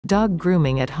Dog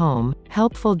grooming at home,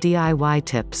 helpful DIY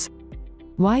tips.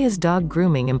 Why is dog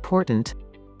grooming important?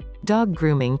 Dog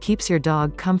grooming keeps your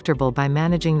dog comfortable by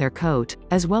managing their coat,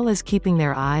 as well as keeping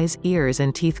their eyes, ears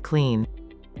and teeth clean.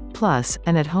 Plus,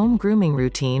 an at-home grooming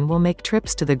routine will make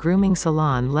trips to the grooming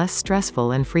salon less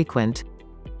stressful and frequent.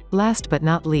 Last but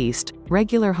not least,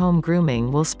 regular home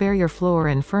grooming will spare your floor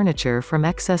and furniture from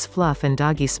excess fluff and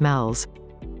doggy smells.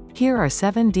 Here are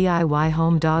 7 DIY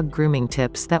home dog grooming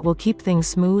tips that will keep things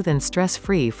smooth and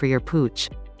stress-free for your pooch.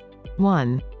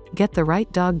 1. Get the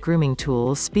right dog grooming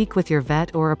tools. Speak with your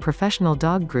vet or a professional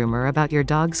dog groomer about your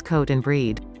dog's coat and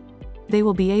breed. They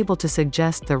will be able to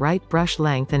suggest the right brush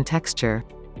length and texture.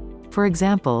 For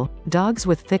example, dogs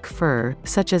with thick fur,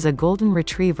 such as a golden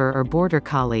retriever or border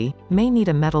collie, may need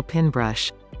a metal pin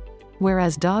brush.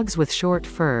 Whereas dogs with short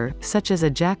fur, such as a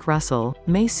Jack Russell,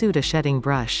 may suit a shedding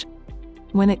brush.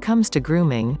 When it comes to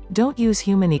grooming, don't use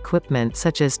human equipment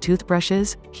such as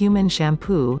toothbrushes, human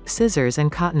shampoo, scissors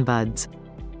and cotton buds.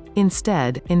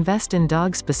 Instead, invest in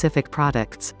dog-specific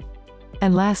products.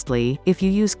 And lastly, if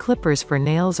you use clippers for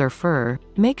nails or fur,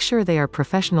 make sure they are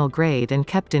professional grade and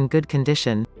kept in good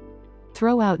condition.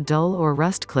 Throw out dull or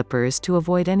rust clippers to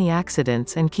avoid any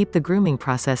accidents and keep the grooming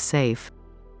process safe.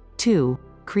 2.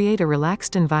 Create a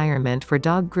relaxed environment for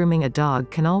dog grooming. A dog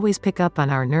can always pick up on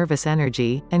our nervous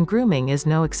energy, and grooming is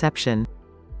no exception.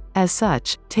 As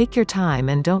such, take your time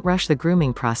and don't rush the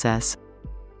grooming process.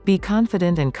 Be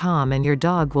confident and calm and your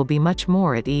dog will be much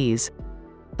more at ease.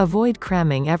 Avoid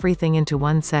cramming everything into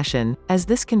one session, as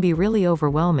this can be really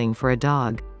overwhelming for a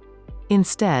dog.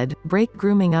 Instead, break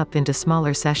grooming up into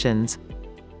smaller sessions.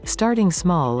 Starting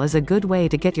small is a good way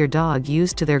to get your dog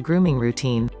used to their grooming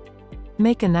routine.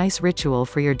 Make a nice ritual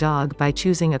for your dog by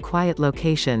choosing a quiet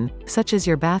location, such as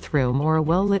your bathroom or a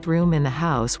well-lit room in the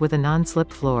house with a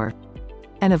non-slip floor.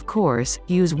 And of course,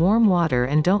 use warm water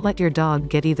and don't let your dog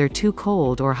get either too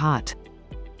cold or hot.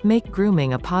 Make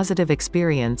grooming a positive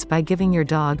experience by giving your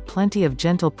dog plenty of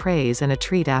gentle praise and a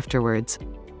treat afterwards.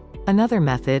 Another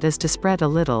method is to spread a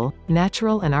little,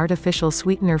 natural and artificial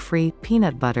sweetener-free,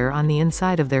 peanut butter on the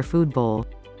inside of their food bowl.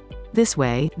 This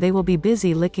way, they will be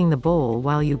busy licking the bowl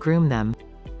while you groom them.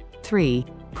 3.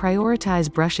 Prioritize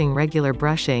brushing. Regular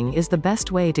brushing is the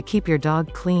best way to keep your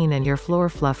dog clean and your floor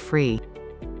fluff-free.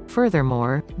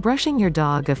 Furthermore, brushing your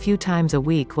dog a few times a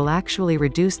week will actually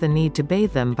reduce the need to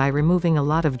bathe them by removing a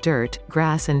lot of dirt,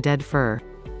 grass and dead fur.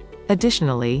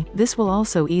 Additionally, this will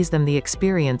also ease them the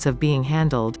experience of being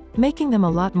handled, making them a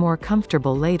lot more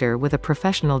comfortable later with a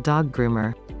professional dog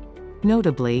groomer.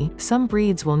 Notably, some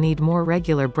breeds will need more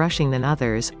regular brushing than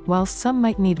others, whilst some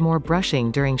might need more brushing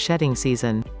during shedding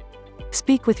season.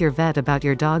 Speak with your vet about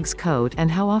your dog's coat and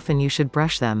how often you should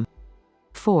brush them.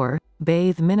 4.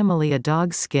 Bathe minimally. A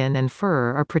dog's skin and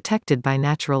fur are protected by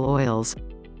natural oils.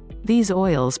 These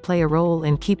oils play a role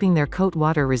in keeping their coat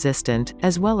water resistant,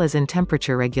 as well as in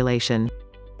temperature regulation.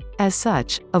 As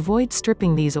such, avoid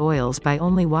stripping these oils by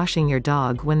only washing your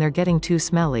dog when they're getting too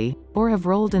smelly, or have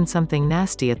rolled in something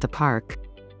nasty at the park.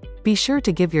 Be sure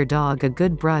to give your dog a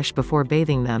good brush before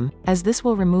bathing them, as this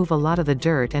will remove a lot of the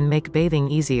dirt and make bathing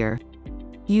easier.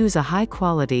 Use a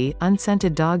high-quality,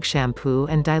 unscented dog shampoo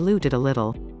and dilute it a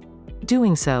little.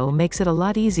 Doing so makes it a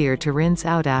lot easier to rinse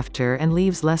out after and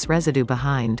leaves less residue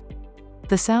behind.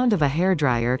 The sound of a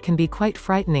hairdryer can be quite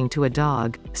frightening to a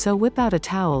dog, so whip out a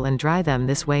towel and dry them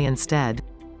this way instead.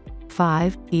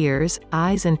 5. Ears,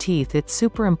 eyes and teeth. It's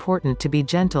super important to be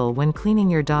gentle when cleaning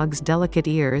your dog's delicate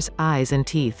ears, eyes and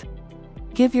teeth.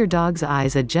 Give your dog's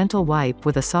eyes a gentle wipe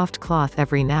with a soft cloth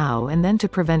every now and then to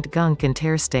prevent gunk and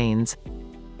tear stains.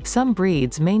 Some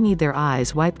breeds may need their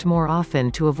eyes wiped more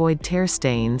often to avoid tear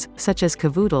stains, such as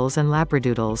cavoodles and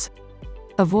labradoodles.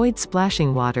 Avoid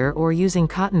splashing water or using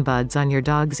cotton buds on your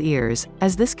dog's ears,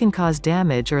 as this can cause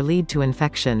damage or lead to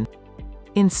infection.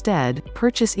 Instead,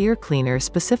 purchase ear cleaner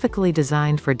specifically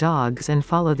designed for dogs and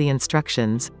follow the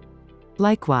instructions.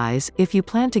 Likewise, if you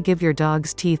plan to give your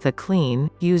dog's teeth a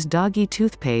clean, use doggy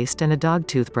toothpaste and a dog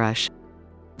toothbrush.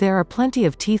 There are plenty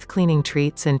of teeth cleaning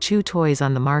treats and chew toys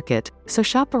on the market, so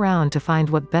shop around to find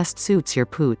what best suits your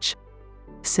pooch.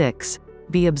 6.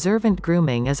 Be observant.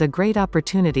 Grooming is a great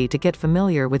opportunity to get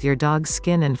familiar with your dog's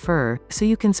skin and fur, so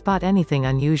you can spot anything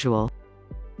unusual.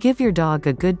 Give your dog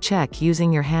a good check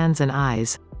using your hands and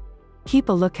eyes. Keep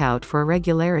a lookout for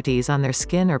irregularities on their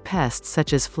skin or pests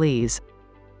such as fleas.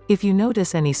 If you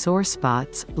notice any sore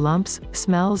spots, lumps,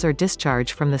 smells or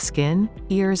discharge from the skin,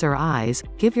 ears or eyes,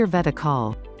 give your vet a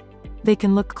call. They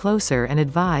can look closer and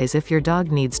advise if your dog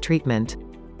needs treatment.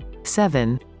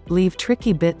 7. Leave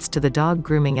tricky bits to the dog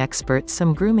grooming experts.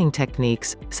 Some grooming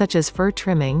techniques, such as fur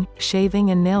trimming,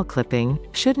 shaving and nail clipping,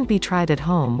 shouldn't be tried at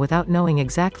home without knowing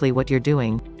exactly what you're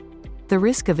doing. The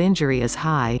risk of injury is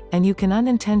high, and you can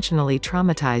unintentionally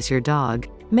traumatize your dog,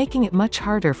 making it much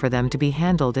harder for them to be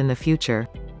handled in the future.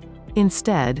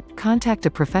 Instead, contact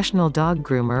a professional dog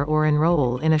groomer or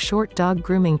enroll in a short dog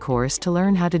grooming course to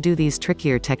learn how to do these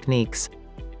trickier techniques.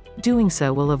 Doing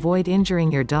so will avoid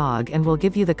injuring your dog and will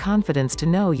give you the confidence to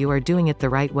know you are doing it the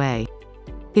right way.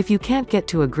 If you can't get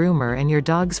to a groomer and your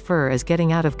dog's fur is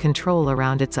getting out of control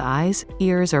around its eyes,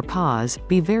 ears or paws,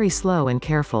 be very slow and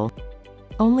careful.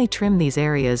 Only trim these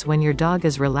areas when your dog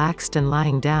is relaxed and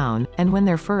lying down, and when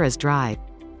their fur is dry.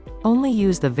 Only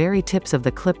use the very tips of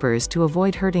the clippers to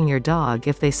avoid hurting your dog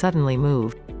if they suddenly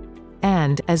move.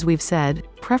 And, as we've said,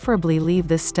 preferably leave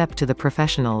this step to the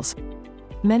professionals.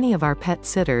 Many of our pet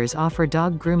sitters offer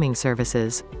dog grooming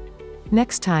services.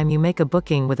 Next time you make a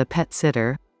booking with a pet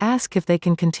sitter, ask if they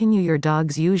can continue your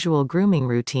dog's usual grooming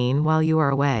routine while you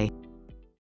are away.